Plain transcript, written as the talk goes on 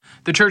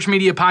The Church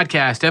Media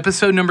Podcast,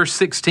 episode number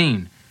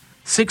 16,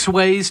 6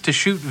 Ways to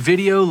Shoot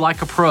Video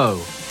Like a Pro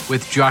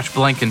with Josh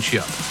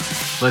Blankenship.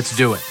 Let's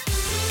do it.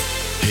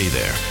 Hey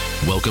there.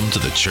 Welcome to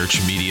the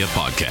Church Media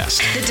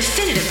Podcast. The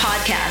definitive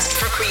podcast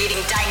for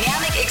creating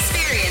dynamic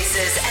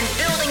experiences and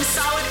building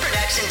solid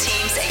production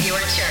teams at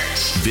your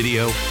church.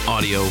 Video,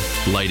 audio,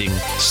 lighting,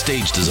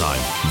 stage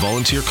design,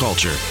 volunteer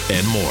culture,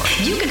 and more.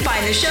 You can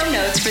find the show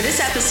notes for this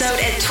episode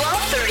at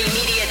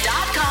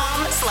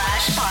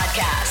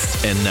 1230media.com/podcast.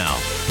 And now,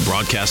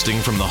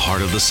 broadcasting from the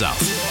heart of the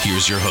South,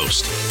 here's your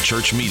host,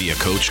 Church Media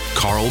Coach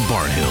Carl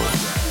Barnhill.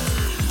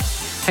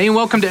 Hey, and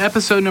welcome to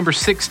episode number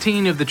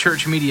 16 of the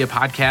Church Media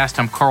Podcast.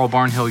 I'm Carl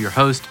Barnhill, your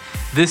host.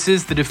 This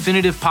is the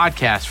definitive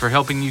podcast for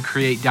helping you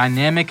create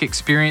dynamic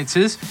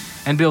experiences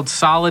and build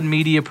solid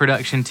media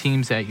production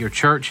teams at your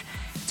church.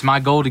 It's my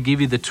goal to give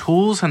you the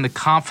tools and the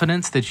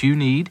confidence that you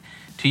need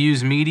to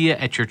use media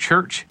at your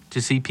church to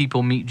see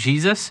people meet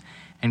Jesus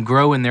and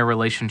grow in their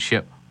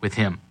relationship with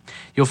Him.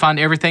 You'll find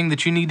everything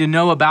that you need to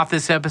know about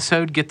this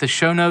episode, get the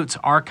show notes,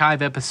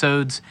 archive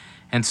episodes,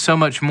 and so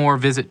much more.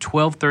 Visit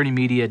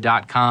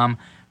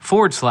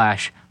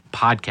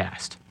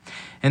 1230media.com/podcast.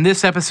 In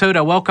this episode,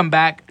 I welcome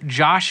back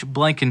Josh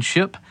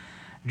Blankenship.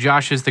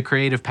 Josh is the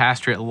creative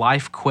pastor at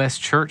Life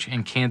Quest Church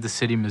in Kansas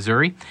City,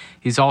 Missouri.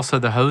 He's also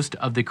the host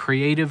of the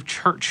Creative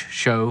Church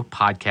Show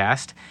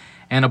podcast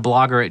and a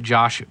blogger at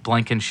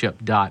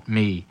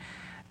joshblankenship.me.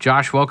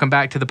 Josh, welcome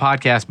back to the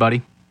podcast,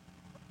 buddy.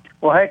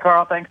 Well, hey,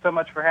 Carl, thanks so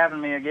much for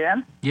having me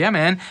again. Yeah,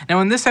 man.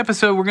 Now, in this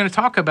episode, we're going to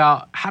talk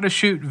about how to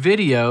shoot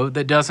video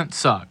that doesn't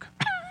suck.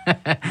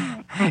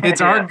 It's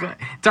our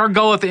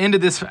goal at the end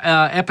of this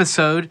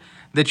episode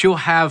that you'll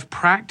have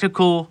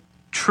practical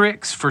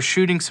tricks for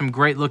shooting some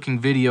great-looking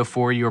video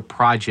for your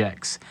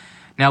projects.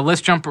 Now,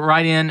 let's jump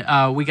right in.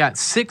 We got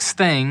 6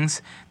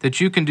 things that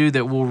you can do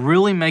that will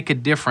really make a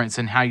difference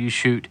in how you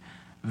shoot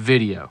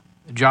video.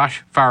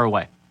 Josh, fire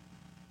away.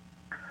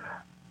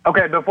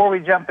 Okay, before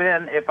we jump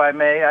in, if I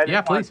may, I just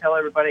want please. to tell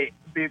everybody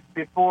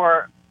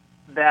before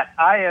that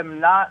I am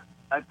not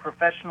a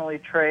professionally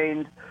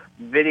trained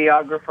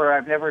videographer.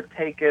 I've never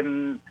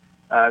taken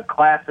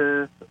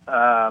classes.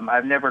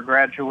 I've never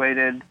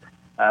graduated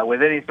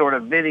with any sort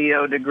of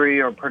video degree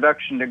or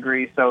production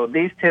degree. So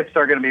these tips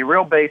are going to be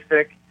real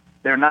basic.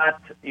 They're not,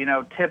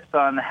 tips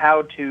on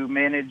how to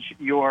manage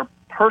your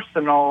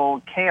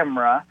personal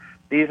camera.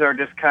 These are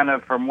just kind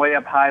of from way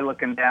up high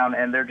looking down,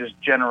 and they're just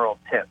general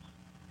tips.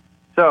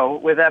 So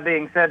with that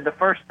being said, the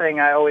first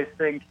thing I always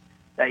think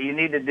that you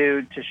need to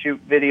do to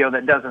shoot video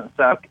that doesn't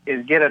suck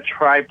is get a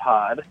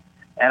tripod.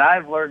 And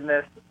I've learned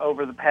this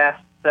over the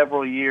past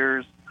several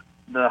years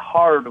the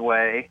hard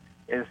way,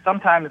 is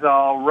sometimes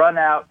I'll run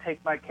out,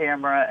 take my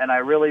camera, and I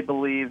really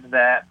believe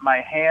that my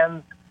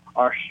hands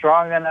are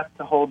strong enough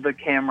to hold the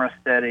camera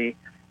steady,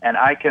 and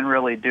I can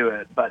really do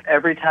it. But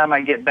every time I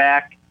get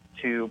back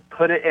to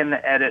put it in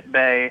the edit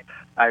bay,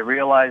 I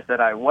realize that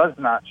I was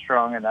not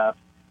strong enough.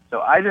 So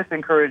I just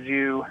encourage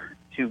you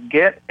to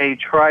get a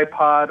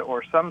tripod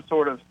or some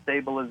sort of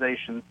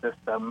stabilization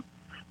system,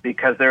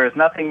 because there is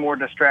nothing more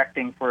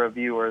distracting for a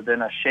viewer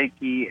than a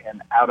shaky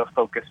and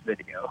out-of-focus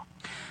video.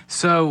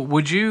 So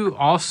would you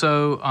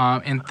also,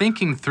 in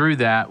thinking through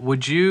that,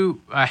 would you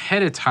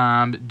ahead of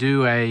time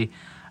do a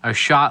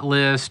shot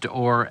list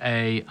or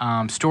a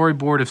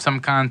storyboard of some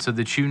kind so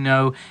that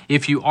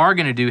if you are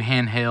going to do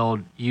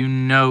handheld,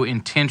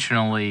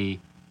 intentionally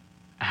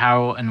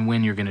how and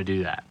when you're going to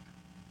do that?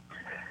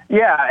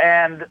 Yeah,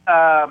 and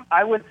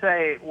I would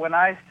say when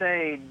I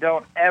say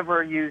don't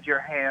ever use your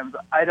hands,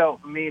 I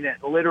don't mean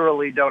it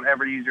literally don't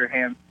ever use your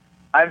hands.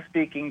 I'm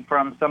speaking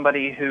from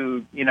somebody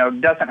who,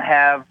 doesn't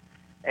have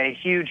a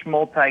huge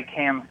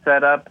multi-cam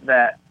setup,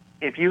 that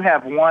if you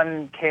have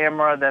one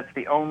camera that's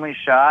the only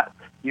shot,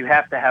 you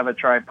have to have a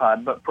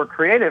tripod. But for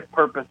creative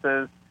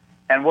purposes,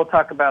 and we'll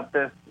talk about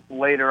this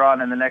later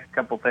on in the next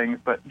couple things,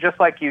 but just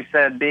like you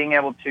said, being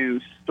able to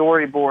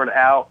storyboard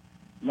out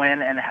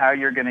when and how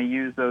you're going to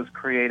use those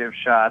creative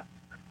shots,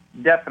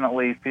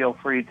 definitely feel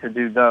free to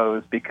do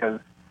those, because,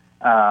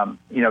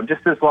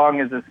 just as long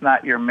as it's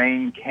not your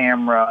main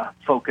camera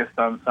focused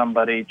on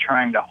somebody,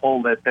 trying to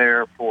hold it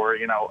there for,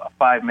 a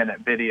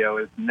 5-minute video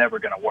is never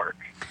going to work.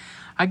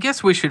 I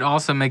guess we should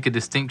also make a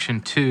distinction,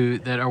 too,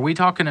 that are we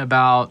talking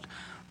about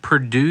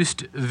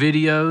produced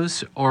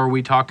videos, or are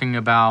we talking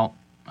about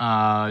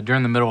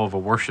during the middle of a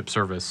worship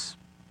service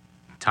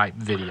type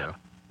video?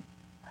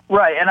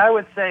 Right, and I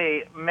would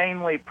say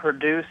mainly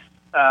produced.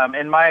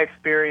 In my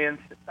experience,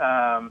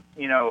 some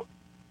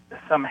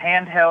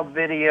handheld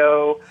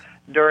video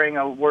during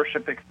a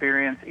worship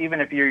experience, even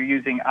if you're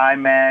using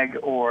iMag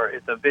or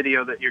it's a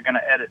video that you're going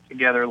to edit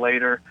together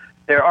later,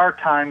 there are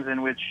times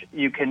in which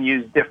you can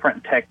use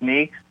different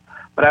techniques.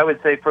 But I would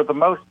say for the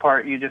most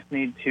part, you just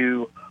need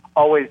to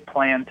always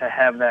plan to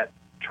have that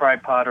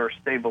tripod or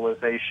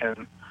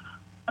stabilization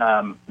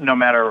no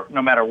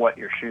matter what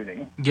you're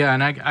shooting. Yeah,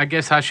 and I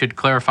guess I should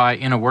clarify,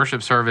 in a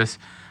worship service,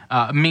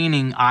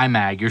 meaning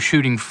iMag, you're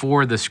shooting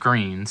for the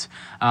screens.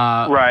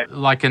 Right.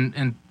 Like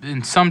in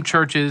some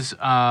churches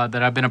that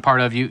I've been a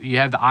part of, you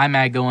have the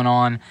iMag going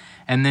on,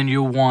 and then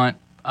you'll want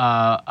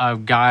a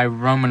guy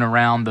roaming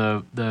around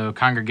the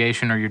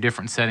congregation or your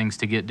different settings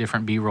to get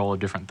different B-roll of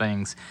different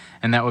things,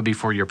 and that would be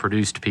for your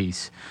produced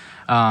piece.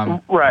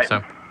 Right.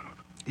 So,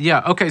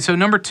 yeah. Okay. So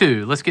number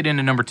 2. Let's get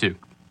into number 2.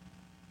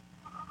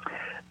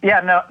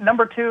 Yeah. No.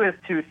 Number 2 is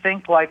to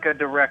think like a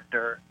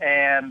director,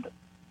 and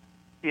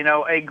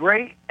a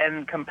great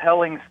and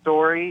compelling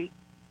story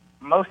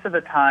most of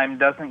the time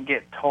doesn't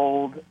get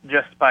told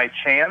just by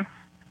chance.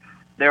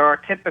 There are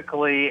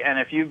typically, and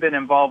if you've been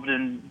involved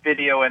in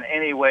video in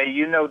any way,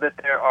 you know that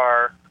there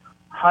are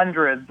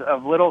hundreds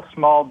of little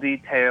small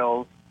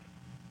details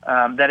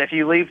that if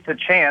you leave to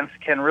chance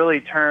can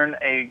really turn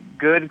a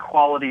good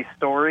quality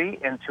story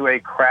into a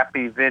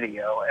crappy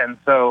video. And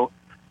so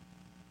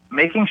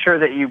making sure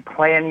that you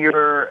plan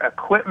your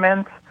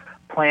equipment,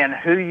 plan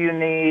who you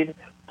need,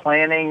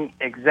 planning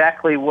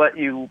exactly what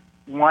you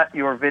want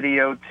your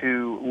video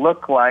to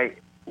look like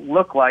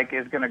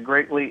is going to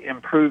greatly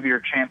improve your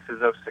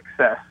chances of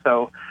success.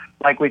 So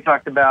like we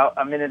talked about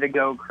a minute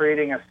ago,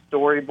 creating a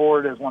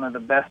storyboard is one of the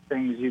best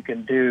things you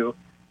can do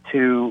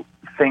to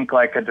think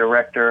like a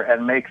director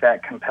and make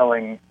that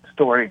compelling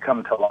story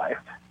come to life.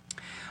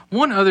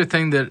 One other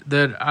thing that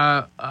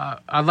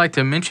I'd like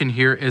to mention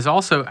here is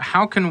also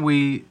how can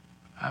we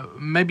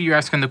maybe you're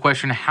asking the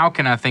question, how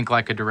can I think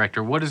like a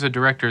director? What does a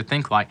director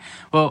think like?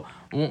 Well,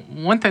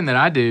 one thing that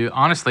I do,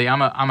 honestly,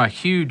 I'm a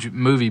huge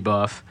movie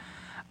buff,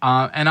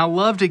 and I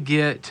love to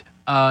get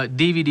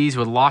DVDs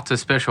with lots of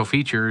special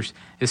features,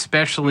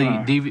 especially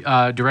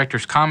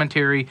director's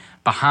commentary,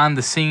 behind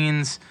the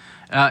scenes,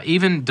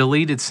 even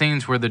deleted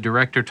scenes where the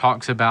director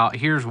talks about,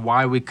 here's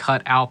why we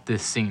cut out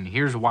this scene,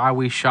 here's why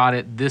we shot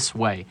it this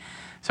way.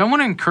 So I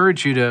want to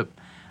encourage you to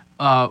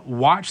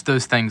watch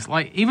those things,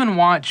 like even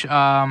watch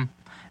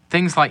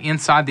things like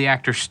Inside the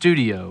Actor's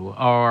Studio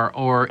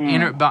or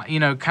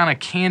kind of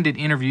candid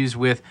interviews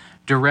with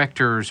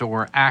directors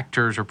or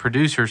actors or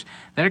producers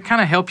that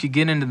kind of help you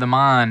get into the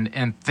mind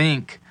and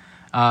think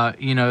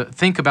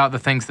about the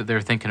things that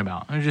they're thinking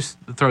about. I'll just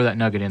throw that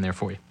nugget in there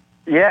for you.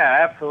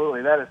 Yeah,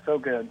 absolutely. That is so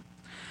good.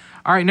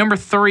 All right, number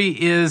 3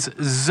 is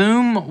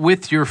zoom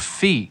with your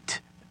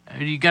feet.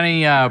 You got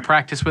any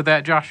practice with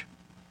that, Josh?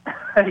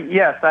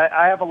 Yes,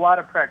 I have a lot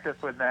of practice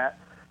with that.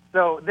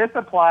 So this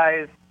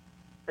applies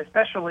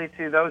especially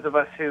to those of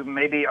us who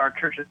maybe our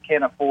churches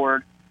can't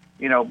afford,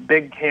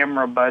 big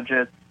camera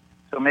budgets.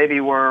 So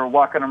maybe we're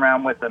walking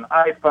around with an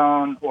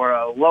iPhone or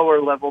a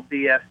lower level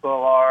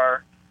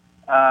DSLR.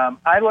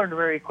 I learned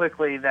very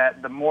quickly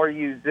that the more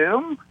you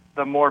zoom,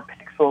 the more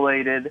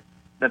pixelated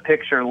the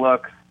picture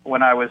looks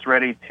when I was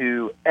ready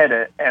to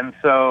edit. And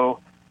so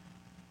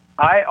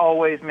I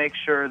always make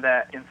sure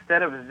that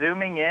instead of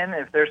zooming in,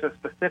 if there's a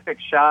specific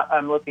shot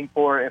I'm looking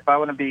for, if I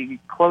want to be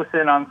close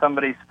in on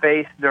somebody's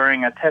face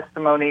during a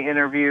testimony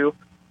interview,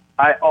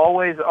 I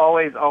always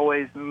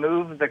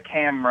move the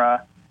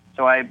camera.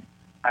 So I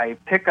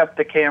pick up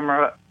the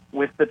camera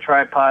with the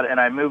tripod and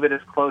I move it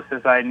as close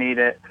as I need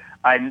it.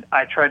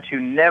 I try to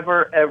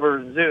never,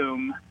 ever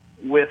zoom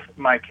with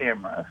my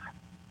cameras.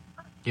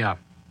 Yeah.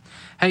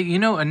 Hey,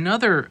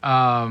 another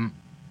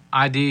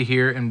idea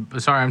here, and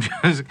sorry, I'm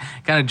just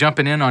kind of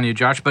jumping in on you,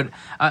 Josh, but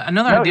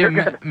another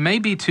idea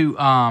maybe to,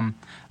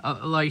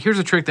 here's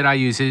a trick that I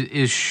use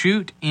is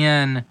shoot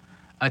in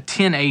a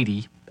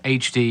 1080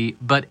 HD,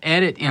 but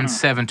edit in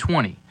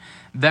 720.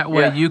 That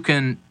way you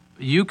can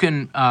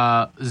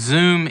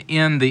zoom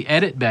in the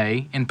edit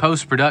bay in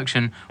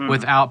post-production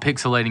without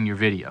pixelating your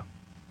video.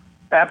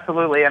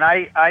 Absolutely, and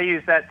I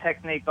use that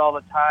technique all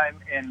the time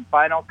in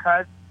Final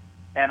Cut,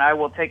 and I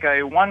will take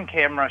a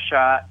one-camera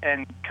shot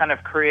and kind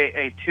of create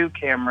a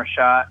two-camera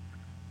shot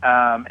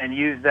and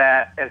use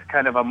that as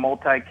kind of a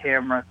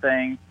multi-camera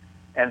thing.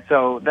 And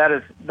so that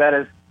is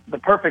the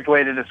perfect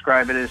way to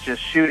describe it, is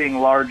just shooting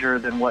larger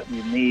than what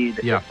you need,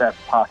 if that's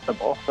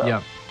possible. So.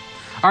 Yeah.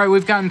 All right,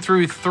 we've gotten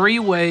through 3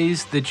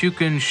 ways that you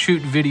can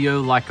shoot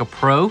video like a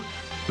pro.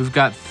 We've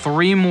got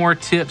 3 more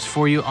tips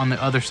for you on the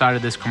other side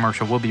of this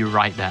commercial. We'll be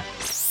right back.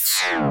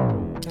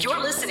 You're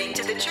listening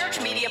to the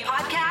Church Media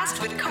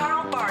Podcast with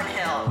Carl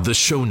Barnhill. The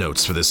show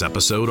notes for this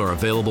episode are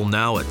available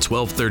now at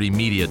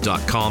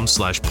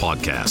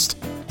 1230media.com/podcast.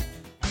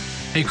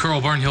 Hey,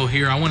 Carl Barnhill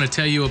here. I want to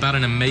tell you about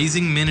an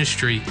amazing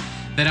ministry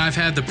that I've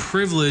had the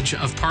privilege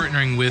of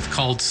partnering with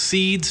called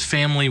Seeds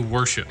Family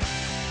Worship.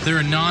 They're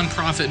a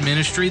nonprofit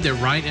ministry that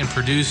write and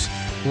produce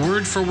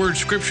word-for-word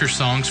scripture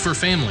songs for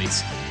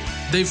families.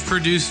 They've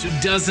produced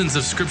dozens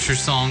of scripture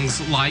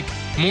songs like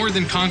More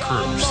Than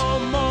Conquerors,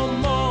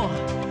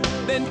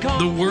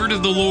 The Word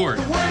of the Lord,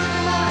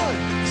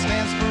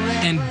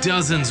 and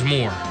dozens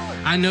more.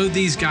 I know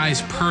these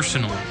guys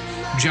personally.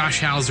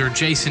 Josh Hauser,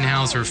 Jason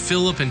Hauser,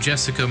 Philip and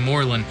Jessica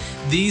Moreland.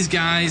 These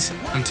guys,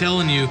 I'm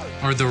telling you,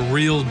 are the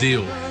real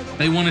deal.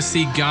 They want to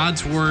see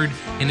God's Word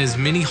in as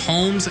many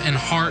homes and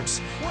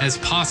hearts as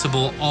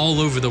possible all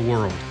over the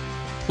world.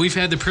 We've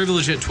had the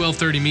privilege at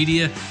 1230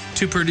 Media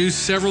to produce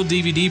several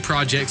DVD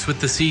projects with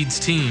the Seeds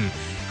team,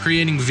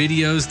 creating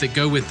videos that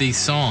go with these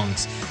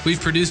songs.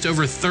 We've produced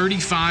over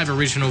 35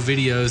 original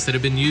videos that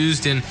have been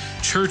used in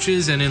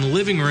churches and in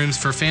living rooms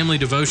for family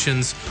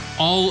devotions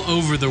all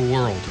over the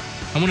world.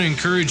 I want to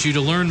encourage you to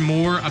learn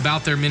more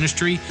about their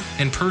ministry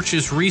and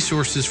purchase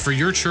resources for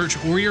your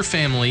church or your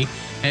family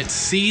at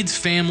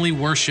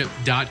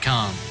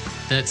seedsfamilyworship.com.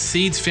 That's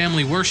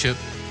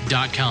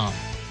seedsfamilyworship.com.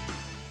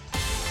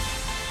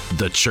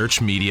 The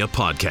Church Media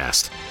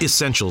Podcast,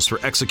 essentials for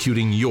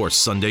executing your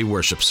Sunday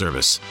worship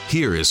service.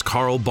 Here is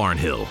Carl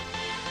Barnhill.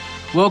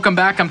 Welcome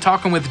back. I'm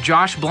talking with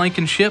Josh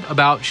Blankenship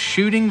about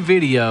shooting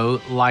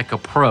video like a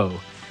pro.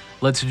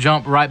 Let's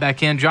jump right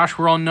back in. Josh,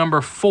 we're on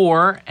number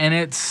 4, and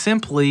it's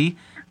simply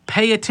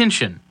pay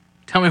attention.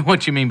 Tell me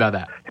what you mean by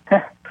that.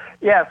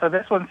 Yeah, so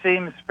this one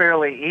seems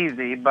fairly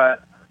easy,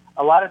 but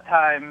a lot of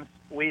times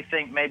we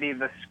think maybe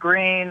the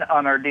screen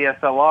on our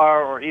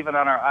DSLR or even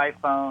on our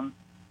iPhone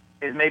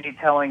is maybe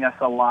telling us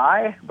a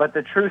lie, but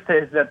the truth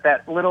is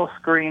that little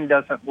screen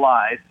doesn't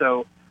lie.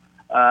 So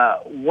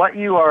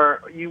you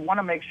want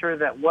to make sure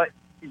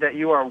that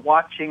you are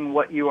watching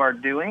what you are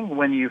doing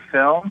when you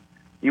film.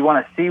 You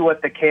want to see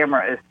what the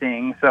camera is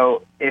seeing.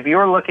 So if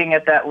you're looking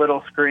at that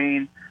little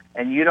screen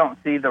and you don't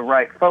see the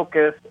right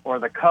focus or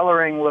the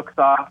coloring looks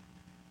off,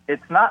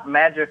 it's not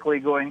magically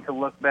going to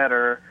look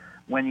better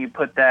when you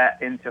put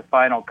that into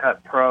Final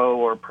Cut Pro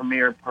or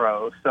Premiere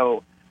Pro.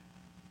 So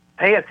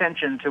pay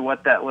attention to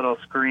what that little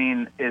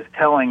screen is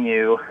telling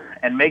you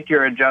and make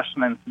your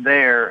adjustments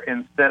there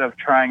instead of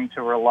trying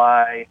to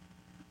rely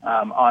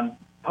on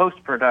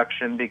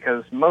post-production,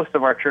 because most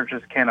of our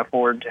churches can't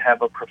afford to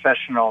have a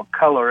professional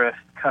colorist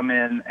come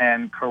in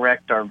and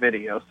correct our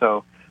video.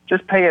 So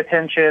just pay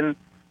attention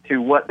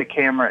to what the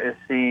camera is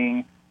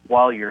seeing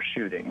while you're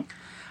shooting.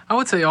 I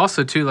would say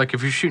also, too, like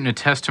if you're shooting a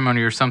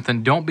testimony or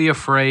something, don't be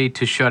afraid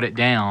to shut it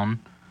down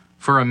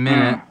for a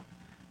minute,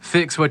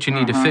 fix what you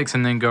need to fix,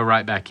 and then go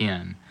right back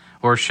in.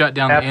 Or shut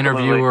down the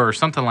interviewer or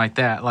something like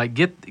that. Like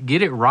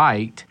get it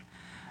right,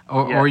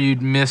 or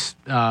you'd miss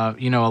a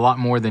lot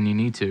more than you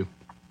need to.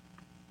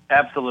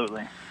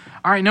 Absolutely.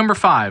 All right, number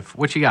 5.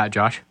 What you got,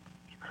 Josh?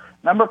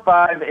 Number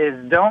 5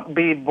 is don't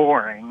be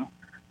boring.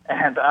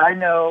 And I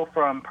know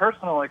from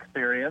personal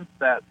experience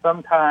that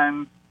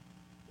sometimes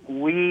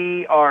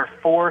we are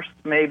forced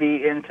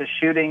maybe into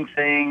shooting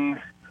things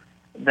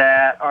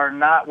that are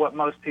not what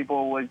most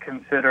people would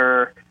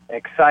consider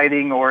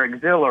exciting or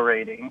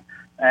exhilarating.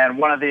 And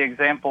one of the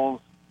examples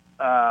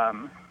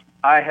I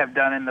have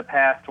done in the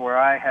past where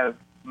I have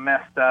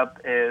messed up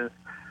is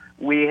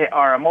we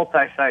are a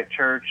multi-site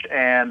church,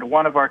 and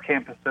one of our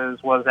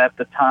campuses was at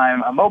the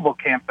time a mobile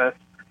campus.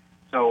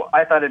 So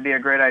I thought it'd be a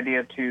great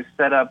idea to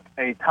set up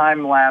a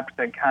time lapse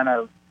and kind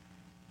of,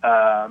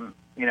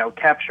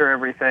 capture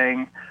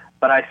everything.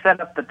 But I set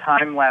up the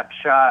time lapse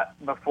shot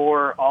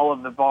before all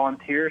of the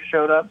volunteers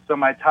showed up. So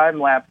my time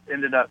lapse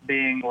ended up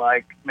being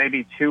like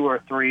maybe 2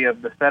 or 3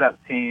 of the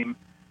setup team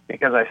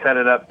because I set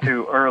it up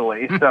too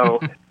early. So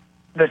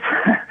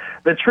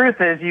the truth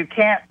is you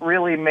can't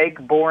really make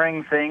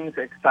boring things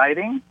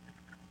exciting.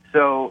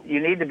 So you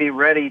need to be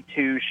ready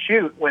to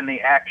shoot when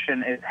the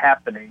action is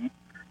happening.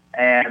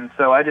 And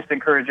so I just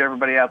encourage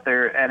everybody out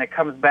there, and it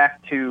comes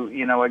back to,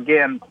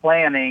 again,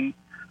 planning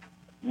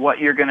what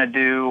you're going to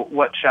do,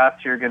 what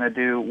shots you're going to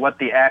do, what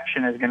the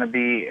action is going to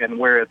be, and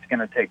where it's going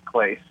to take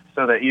place,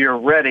 so that you're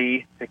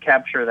ready to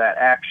capture that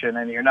action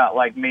and you're not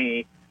like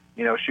me,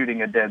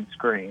 shooting a dead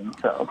screen.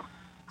 So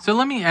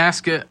let me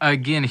ask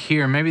again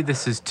here, maybe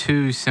this is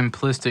too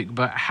simplistic,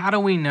 but how do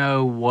we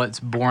know what's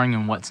boring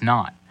and what's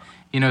not?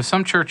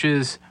 Some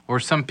churches or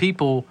some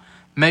people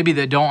maybe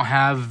that don't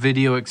have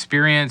video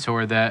experience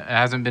or that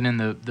hasn't been in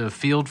the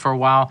field for a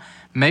while,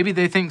 maybe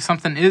they think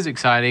something is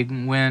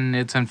exciting when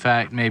it's in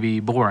fact maybe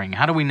boring.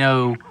 How do we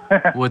know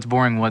what's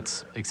boring,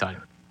 what's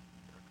exciting?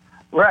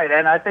 Right,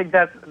 and I think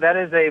that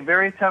is a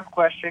very tough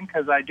question,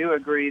 because I do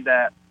agree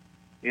that,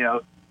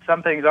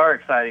 some things are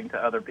exciting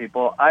to other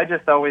people. I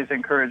just always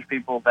encourage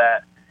people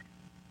that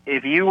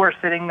if you were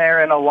sitting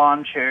there in a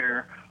lawn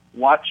chair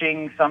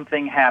watching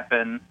something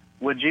happen,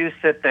 would you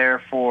sit there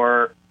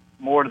for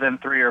more than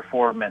 3 or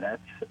 4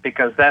 minutes?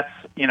 Because that's,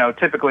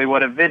 typically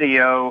what a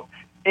video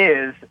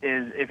is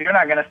if you're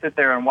not going to sit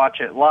there and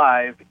watch it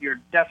live,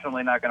 you're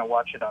definitely not going to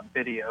watch it on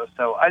video.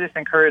 So I just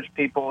encourage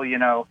people,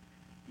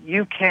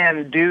 you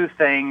can do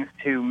things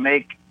to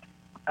make,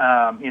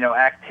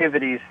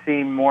 activities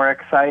seem more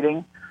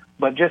exciting,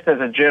 but just as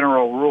a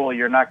general rule,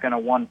 you're not going to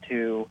want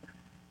to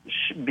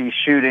be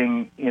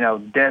shooting,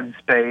 dead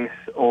space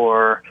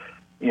or,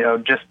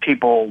 just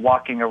people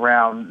walking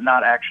around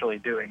not actually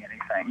doing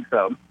anything.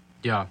 So,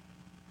 yeah.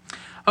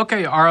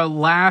 Okay, our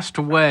last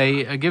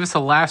way, give us a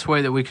last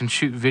way that we can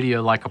shoot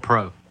video like a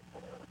pro.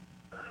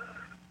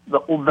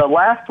 The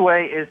last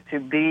way is to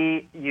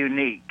be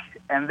unique.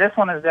 And this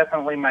one is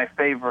definitely my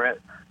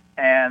favorite.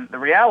 And the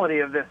reality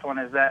of this one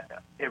is that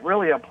it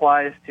really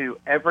applies to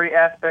every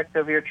aspect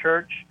of your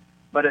church,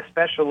 but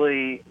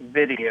especially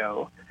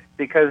video.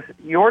 Because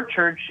your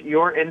church,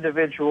 your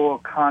individual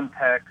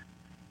context,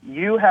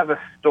 you have a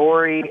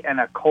story and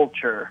a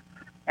culture.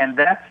 And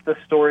that's the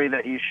story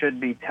that you should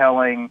be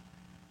telling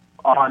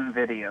on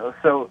video.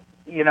 So,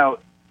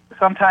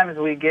 sometimes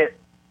we get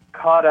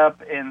caught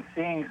up in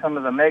seeing some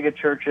of the mega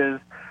churches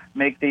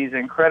make these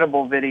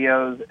incredible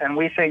videos, and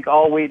we think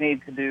all we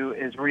need to do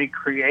is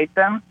recreate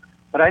them.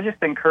 But I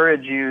just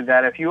encourage you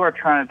that if you are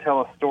trying to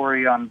tell a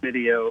story on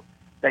video,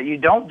 that you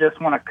don't just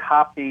want to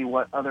copy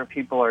what other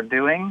people are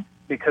doing,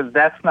 because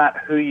that's not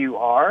who you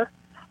are.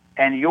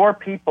 And your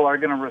people are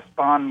going to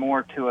respond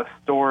more to a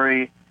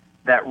story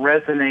that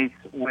resonates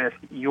with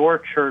your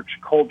church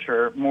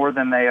culture more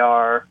than they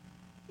are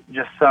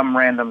just some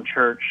random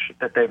church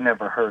that they've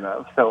never heard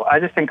of. So I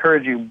just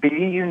encourage you, be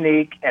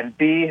unique and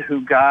be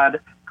who God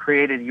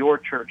created your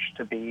church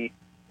to be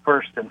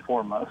first and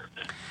foremost.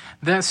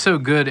 That's so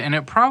good. And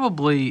it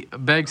probably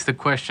begs the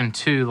question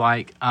too,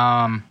 like,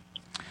 I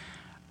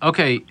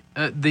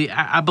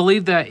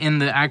believe that in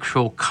the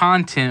actual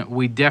content,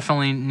 we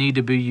definitely need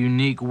to be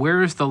unique.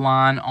 Where's the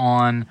line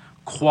on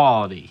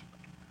quality?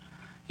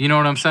 You know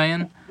what I'm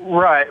saying?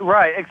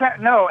 Right.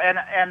 Exactly. No,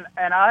 and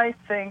I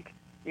think,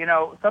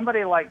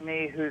 somebody like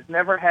me who's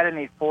never had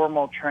any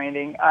formal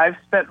training, I've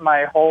spent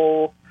my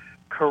whole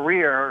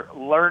career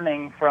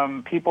learning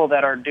from people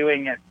that are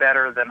doing it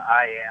better than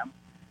I am.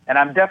 And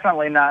I'm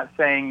definitely not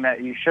saying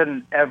that you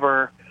shouldn't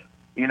ever,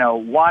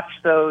 watch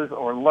those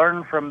or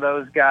learn from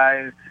those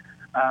guys,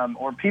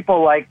 or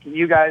people like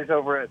you guys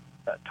over at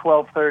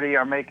 1230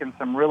 are making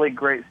some really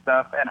great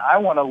stuff. And I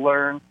want to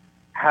learn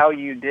how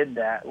you did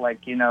that,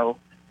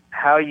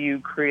 how you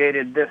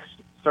created this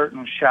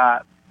certain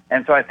shot.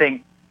 And so I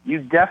think you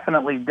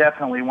definitely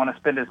want to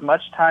spend as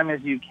much time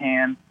as you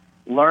can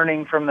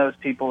learning from those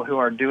people who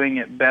are doing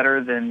it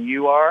better than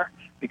you are,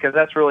 because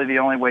that's really the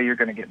only way you're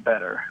going to get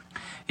better.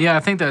 Yeah, I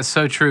think that's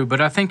so true.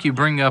 But I think you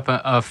bring up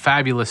a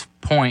fabulous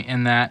point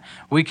in that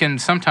we can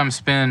sometimes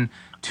spend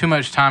too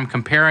much time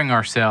comparing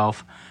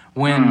ourselves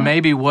when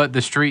maybe what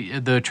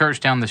the church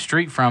down the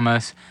street from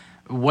us,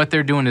 what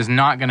they're doing is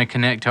not going to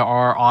connect to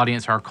our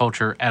audience, our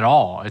culture at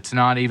all. It's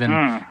not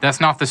even,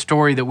 that's not the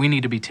story that we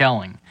need to be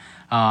telling.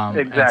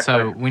 Exactly. And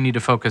so we need to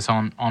focus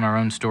on our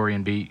own story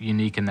and be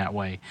unique in that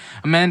way.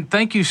 Man,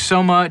 thank you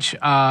so much.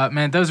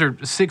 Man, those are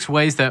 6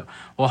 ways that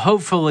will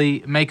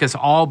hopefully make us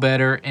all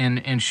better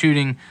in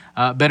shooting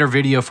better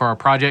video for our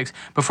projects.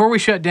 Before we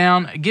shut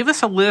down, give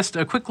us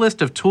a quick list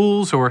of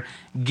tools or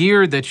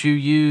gear that you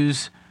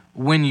use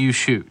when you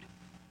shoot.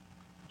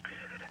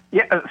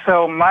 Yeah,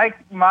 so my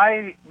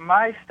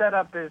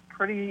setup is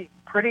pretty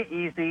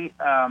easy.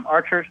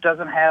 Our church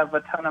doesn't have a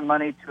ton of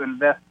money to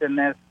invest in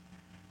this.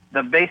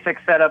 The basic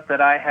setup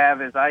that I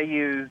have is I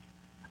use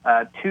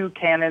 2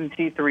 Canon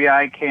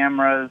T3i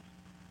cameras.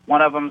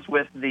 One of them's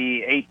with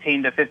the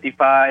 18 to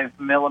 55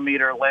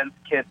 millimeter lens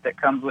kit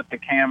that comes with the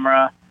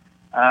camera.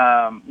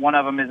 One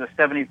of them is a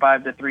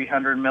 75 to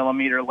 300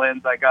 millimeter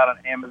lens I got on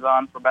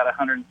Amazon for about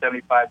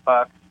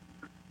 $175.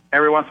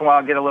 Every once in a while,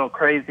 I'll get a little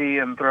crazy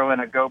and throw in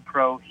a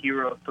GoPro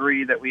Hero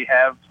 3 that we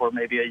have for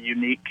maybe a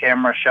unique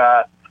camera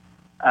shot.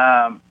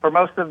 For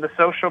most of the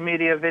social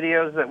media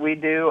videos that we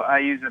do, I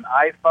use an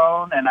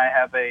iPhone, and I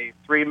have a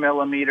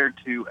 3mm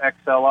to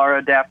XLR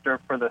adapter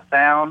for the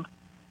sound,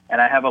 and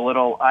I have a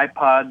little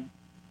iPod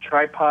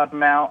tripod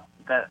mount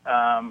that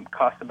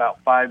costs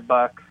about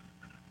 $5.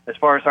 As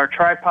far as our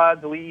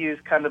tripods, we use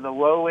kind of the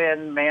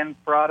low-end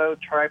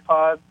Manfrotto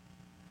tripods.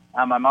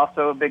 I'm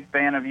also a big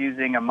fan of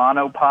using a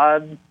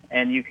monopod,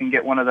 and you can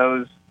get one of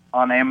those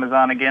on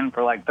Amazon again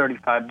for like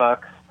 $35.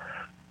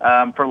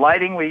 For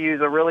lighting, we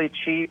use a really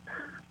cheap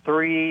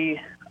 3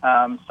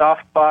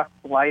 softbox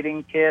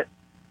lighting kit.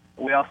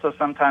 We also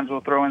sometimes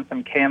will throw in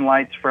some can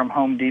lights from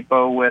Home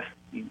Depot with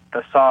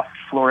the soft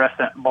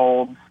fluorescent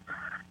bulbs.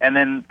 And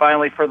then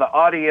finally, for the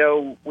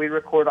audio, we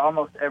record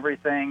almost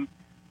everything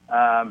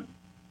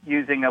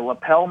using a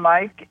lapel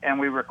mic, and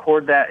we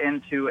record that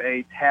into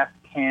a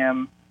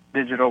Tascam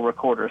digital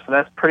recorder. So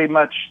that's pretty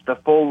much the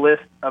full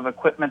list of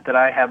equipment that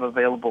I have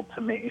available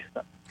to me.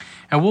 So.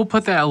 And we'll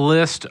put that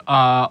list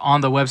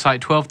on the website,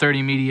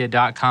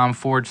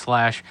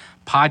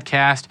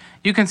 1230media.com/podcast.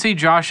 You can see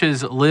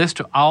Josh's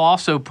list. I'll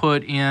also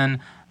put in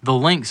the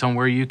links on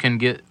where you can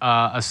get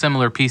a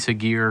similar piece of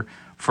gear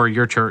for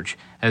your church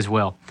as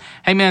well.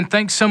 Hey, man,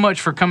 thanks so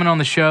much for coming on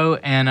the show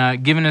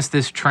and giving us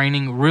this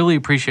training. Really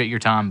appreciate your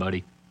time,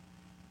 buddy.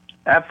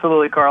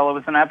 Absolutely, Carl. It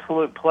was an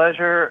absolute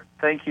pleasure.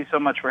 Thank you so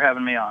much for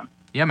having me on.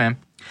 Yeah, man.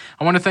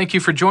 I want to thank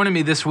you for joining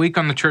me this week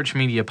on the Church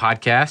Media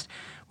Podcast.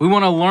 We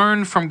want to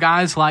learn from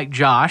guys like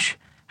Josh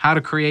how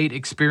to create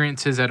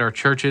experiences at our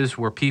churches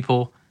where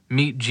people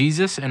meet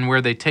Jesus and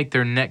where they take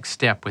their next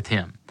step with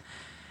him.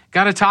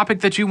 Got a topic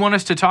that you want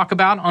us to talk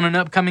about on an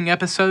upcoming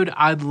episode?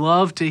 I'd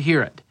love to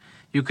hear it.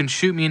 You can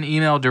shoot me an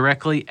email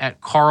directly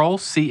at Carl,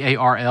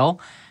 C-A-R-L,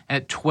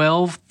 at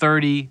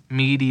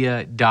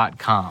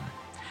 1230media.com.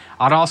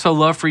 I'd also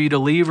love for you to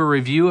leave a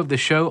review of the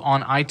show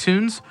on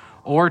iTunes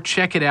or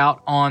check it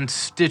out on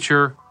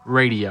Stitcher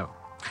Radio.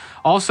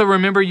 Also,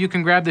 remember you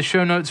can grab the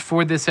show notes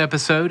for this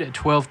episode at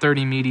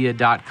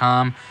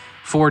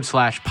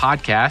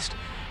 1230media.com/podcast.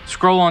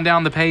 Scroll on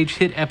down the page,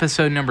 hit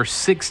episode number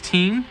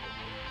 16.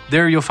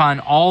 There you'll find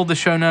all the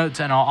show notes,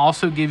 and I'll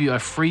also give you a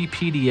free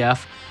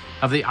PDF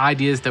of the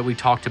ideas that we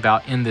talked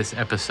about in this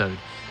episode.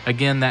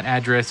 Again, that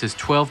address is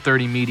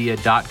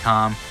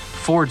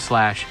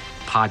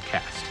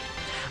 1230media.com/podcast.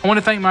 I want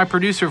to thank my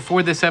producer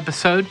for this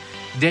episode,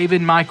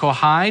 David Michael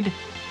Hyde.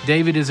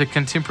 David is a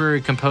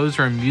contemporary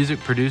composer and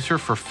music producer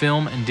for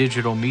film and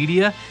digital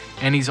media,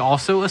 and he's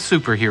also a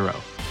superhero.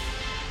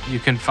 You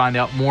can find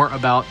out more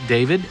about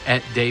David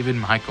at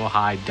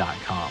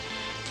davidmichaelhyde.com.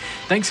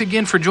 Thanks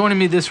again for joining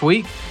me this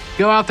week.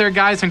 Go out there,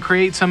 guys, and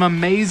create some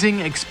amazing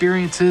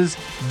experiences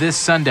this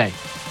Sunday.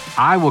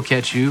 I will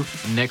catch you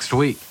next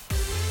week.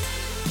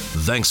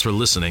 Thanks for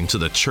listening to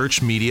the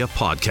Church Media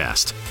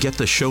Podcast. Get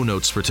the show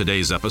notes for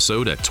today's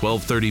episode at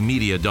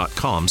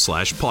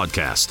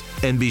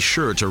 1230media.com/podcast. And be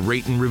sure to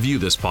rate and review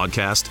this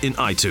podcast in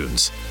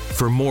iTunes.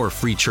 For more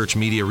free church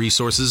media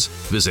resources,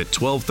 visit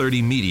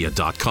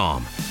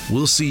 1230media.com.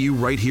 We'll see you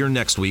right here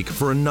next week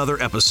for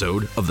another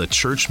episode of the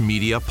Church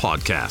Media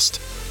Podcast.